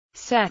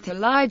Seth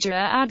Elijah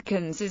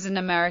Adkins is an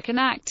American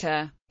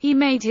actor. He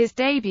made his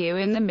debut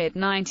in the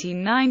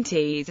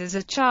mid-1990s as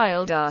a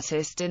child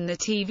artist in the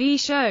TV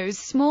shows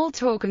Small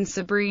Talk and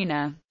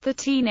Sabrina, the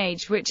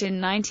Teenage Witch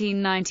in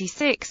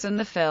 1996 and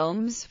the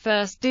films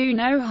First Do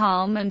No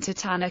Harm and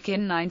Titanic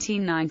in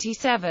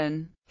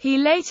 1997. He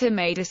later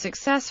made a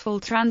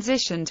successful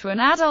transition to an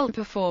adult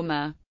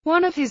performer.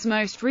 One of his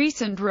most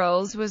recent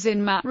roles was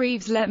in Matt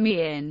Reeves' Let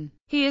Me In.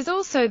 He is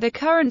also the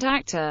current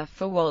actor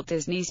for Walt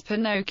Disney's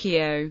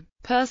Pinocchio.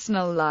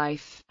 Personal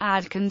life.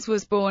 Adkins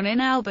was born in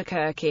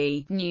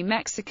Albuquerque, New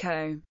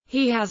Mexico.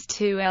 He has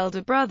two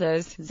elder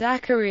brothers,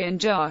 Zachary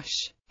and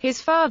Josh.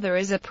 His father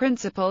is a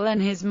principal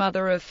and his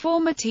mother a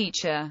former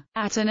teacher.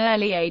 At an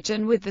early age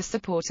and with the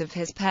support of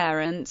his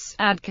parents,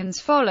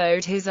 Adkins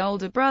followed his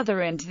older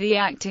brother into the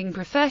acting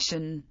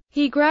profession.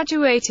 He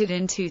graduated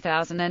in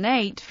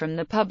 2008 from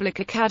the Public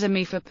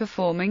Academy for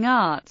Performing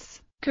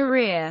Arts.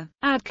 Career.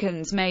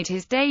 Adkins made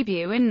his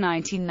debut in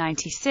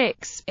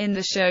 1996, in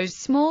the shows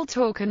Small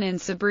Talk and in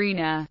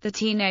Sabrina, the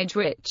Teenage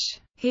Witch.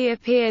 He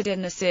appeared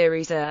in the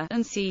series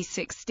and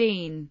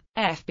C-16,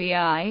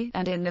 FBI,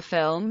 and in the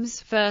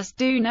films First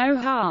Do No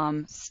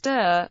Harm,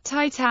 Stir,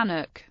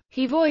 Titanic.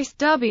 He voiced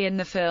Dubby in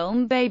the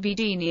film Baby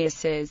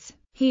Geniuses.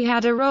 He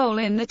had a role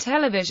in the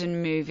television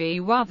movie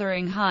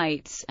Wuthering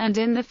Heights, and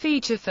in the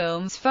feature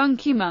films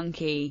Funky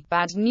Monkey,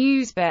 Bad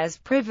News Bears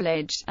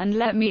Privilege, and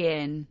Let Me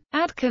In.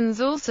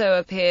 Adkins also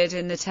appeared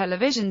in the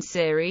television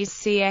series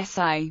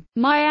CSI,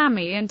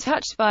 Miami and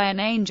Touched by an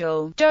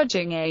Angel,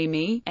 Judging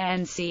Amy,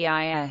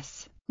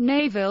 NCIS,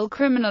 Naval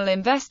Criminal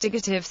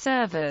Investigative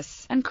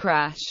Service, and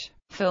Crash.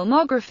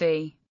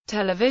 Filmography.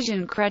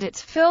 Television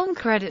credits. Film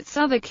credits.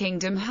 Other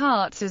Kingdom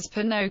Hearts as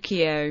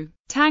Pinocchio,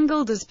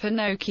 Tangled as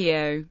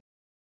Pinocchio,